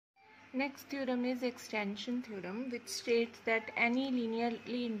Next theorem is extension theorem, which states that any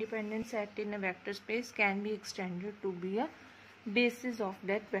linearly independent set in a vector space can be extended to be a basis of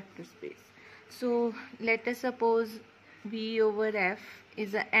that vector space. So let us suppose V over F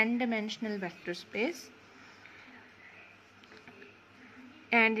is an n-dimensional vector space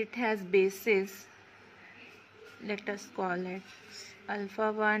and it has bases. Let us call it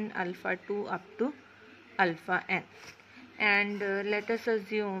alpha 1, alpha 2 up to alpha n. And let us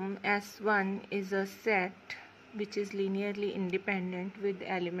assume S1 is a set which is linearly independent with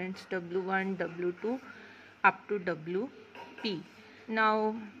elements W1, W2 up to WP.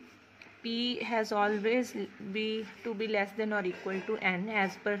 Now P has always to be less than or equal to n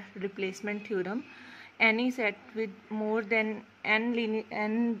as per replacement theorem. Any set with more than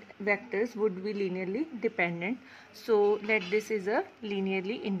n vectors would be linearly dependent. So let this is a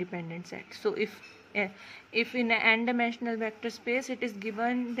linearly independent set. So if in an n-dimensional vector space it is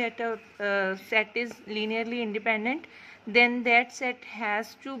given that a set is linearly independent, then that set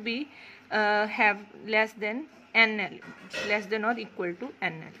has to be have less than n elements, less than or equal to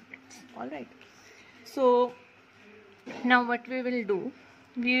n elements. Alright. So now what we will do,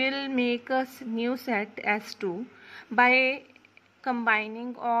 we will make a new set S2 by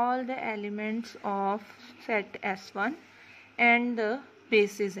combining all the elements of set S1 and the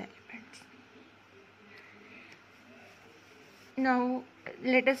basis elements. Now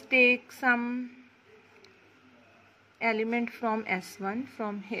let us take some element from S1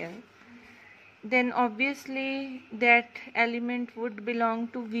 from here. Then obviously that element would belong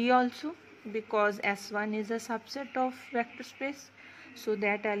to V also, because S1 is a subset of vector space. So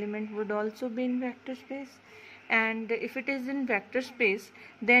that element would also be in vector space. And if it is in vector space,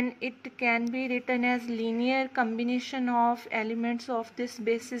 then it can be written as linear combination of elements of this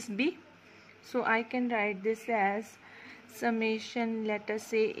basis B. So I can write this as summation, let us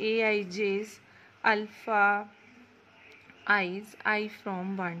say aij's alpha i's I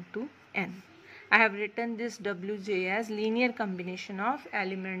from 1 to n. I have written this wj as linear combination of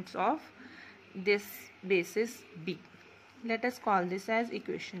elements of this basis B. Let us call this as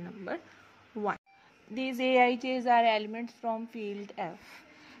equation number 1. These aij's are elements from field F.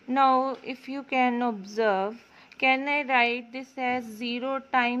 Now if you can observe, can I write this as 0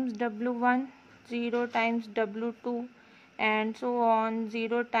 times w1, 0 times w2, and so on,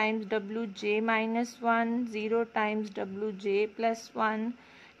 0 times wj minus 1, 0 times wj plus 1,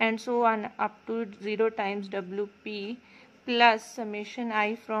 and so on up to 0 times wp plus summation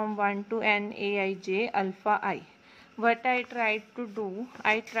I from 1 to n aij alpha I. What I tried to do,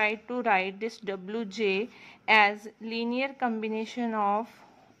 I tried to write this wj as linear combination of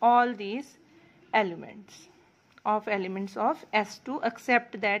all these elements of S2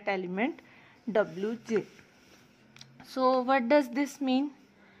 except that element wj. So what does this mean?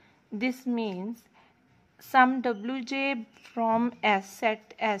 This means some wj from S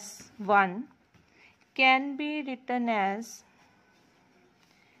set S1 can be written as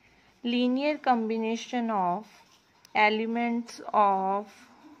linear combination of elements of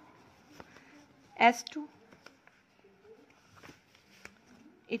S2.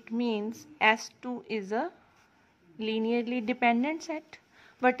 It means S2 is a linearly dependent set.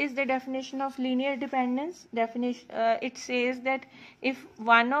 What is the definition of linear dependence? It says that if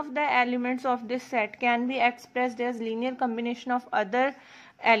one of the elements of this set can be expressed as linear combination of other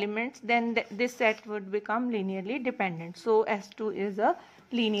elements, then this set would become linearly dependent. So S2 is a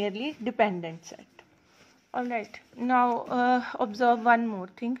linearly dependent set. Alright, now observe one more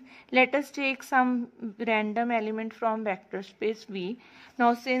thing. Let us take some random element from vector space V.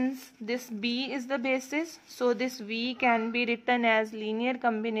 Now since this B is the basis, so this V can be written as linear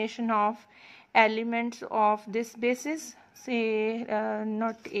combination of elements of this basis. Say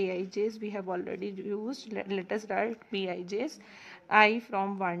not aij's, we have already used. Let us write bij's, I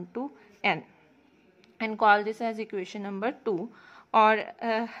from 1 to n, and call this as equation number 2. Or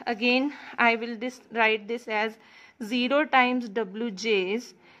again I will write this as 0 times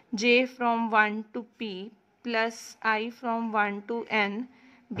wj's, j from 1 to p plus I from 1 to n,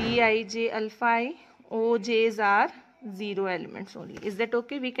 bij alpha I, oj's are 0 elements only. Is that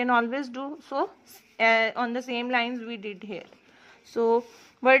okay? We can always do so on the same lines we did here. So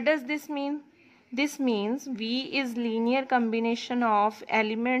what does this mean? This means V is linear combination of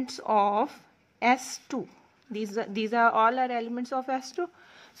elements of S2. These are all our elements of S2.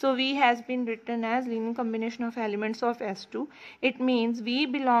 So V has been written as linear combination of elements of S2. It means V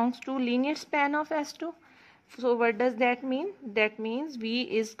belongs to linear span of S2. So what does that mean? That means V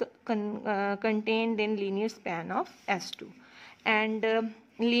is contained in linear span of S2. And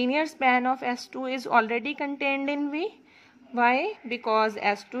linear span of S2 is already contained in V. Why? Because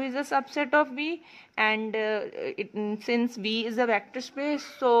S2 is a subset of V, and since V is a vector space,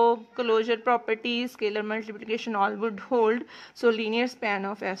 so closure properties, scalar multiplication, all would hold. So linear span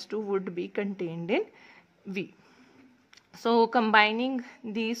of S2 would be contained in V. So combining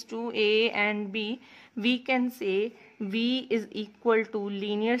these two, A and B, we can say V is equal to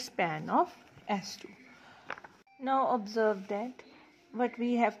linear span of S2. Now observe that what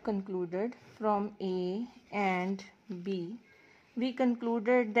we have concluded from A and B, we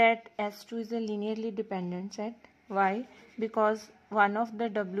concluded that S2 is a linearly dependent set. Why? Because one of the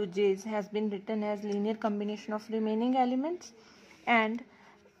Wj's has been written as linear combination of remaining elements, and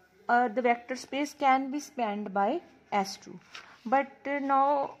the vector space can be spanned by S2. But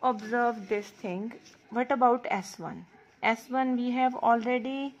now observe this thing. What about S1? S1 we have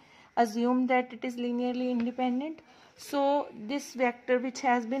already assumed that it is linearly independent. So this vector, which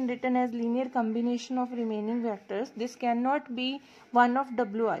has been written as linear combination of remaining vectors, this cannot be one of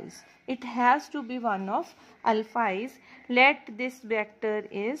Wi's. It has to be one of alpha i's. Let this vector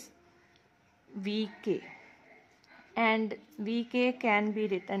is Vk, and Vk can be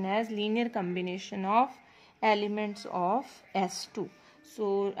written as linear combination of elements of S2.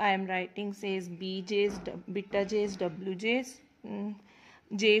 So I am writing says Bj's, beta j's, Wj's,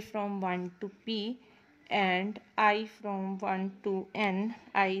 j from 1 to p, and I from 1 to n.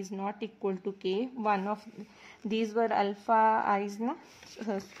 I is not equal to k. One of these were alpha i's, no?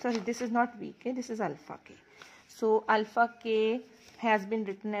 Sorry, this is not Vk, this is alpha k. So alpha k has been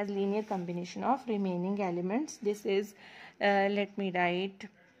written as linear combination of remaining elements. This is, let me write,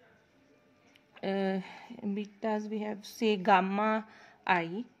 betas we have, say gamma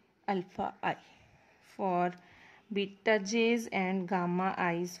I, alpha I, for beta j's and gamma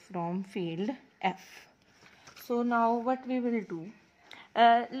i's from field F. So now what we will do,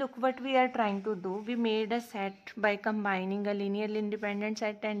 look what we are trying to do. We made a set by combining a linearly independent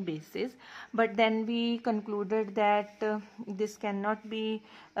set and basis, but then we concluded that this cannot be,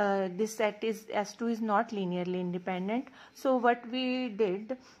 this set is S2 is not linearly independent. So what we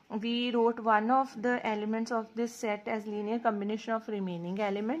did, we wrote one of the elements of this set as linear combination of remaining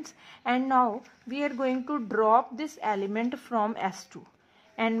elements, and now we are going to drop this element from S2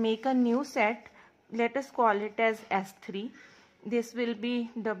 and make a new set. Let us call it as S3. This will be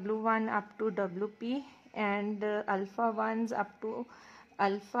W1 up to WP, and alpha 1s up to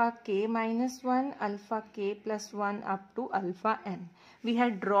alpha k minus 1, alpha k plus 1 up to alpha n. We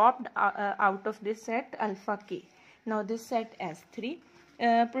had dropped out of this set alpha k. Now this set S3.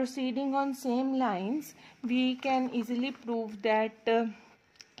 Proceeding on same lines, we can easily prove that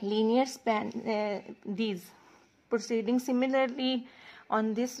linear span, these proceeding similarly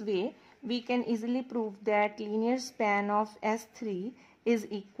on this way, we can easily prove that linear span of S3 is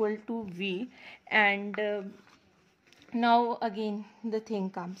equal to V. And now again the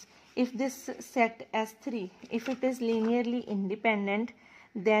thing comes, if this set S3, if it is linearly independent,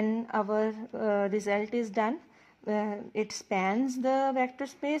 then our result is done. It spans the vector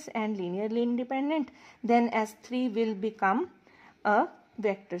space and linearly independent, then S3 will become a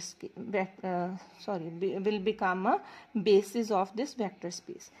vector will become a basis of this vector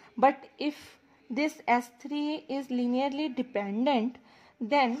space. But if this S3 is linearly dependent,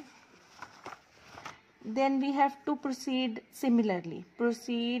 then we have to proceed similarly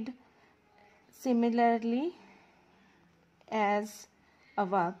as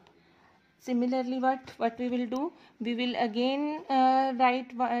above. Similarly, what we will do, we will again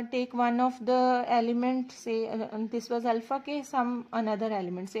take one of the element, say this was alpha k, some another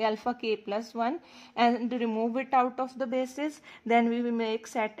element, say alpha k plus 1, and remove it out of the basis. Then we will make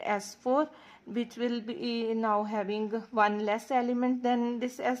set S4, which will be now having one less element than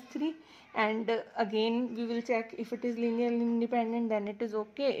this S3, and again we will check if it is linearly independent, then it is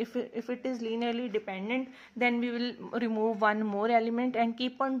okay. If it is linearly dependent, then we will remove one more element, and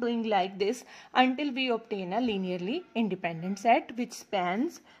keep on doing like this until we obtain a linearly independent set which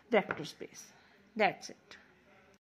spans vector space. That's it.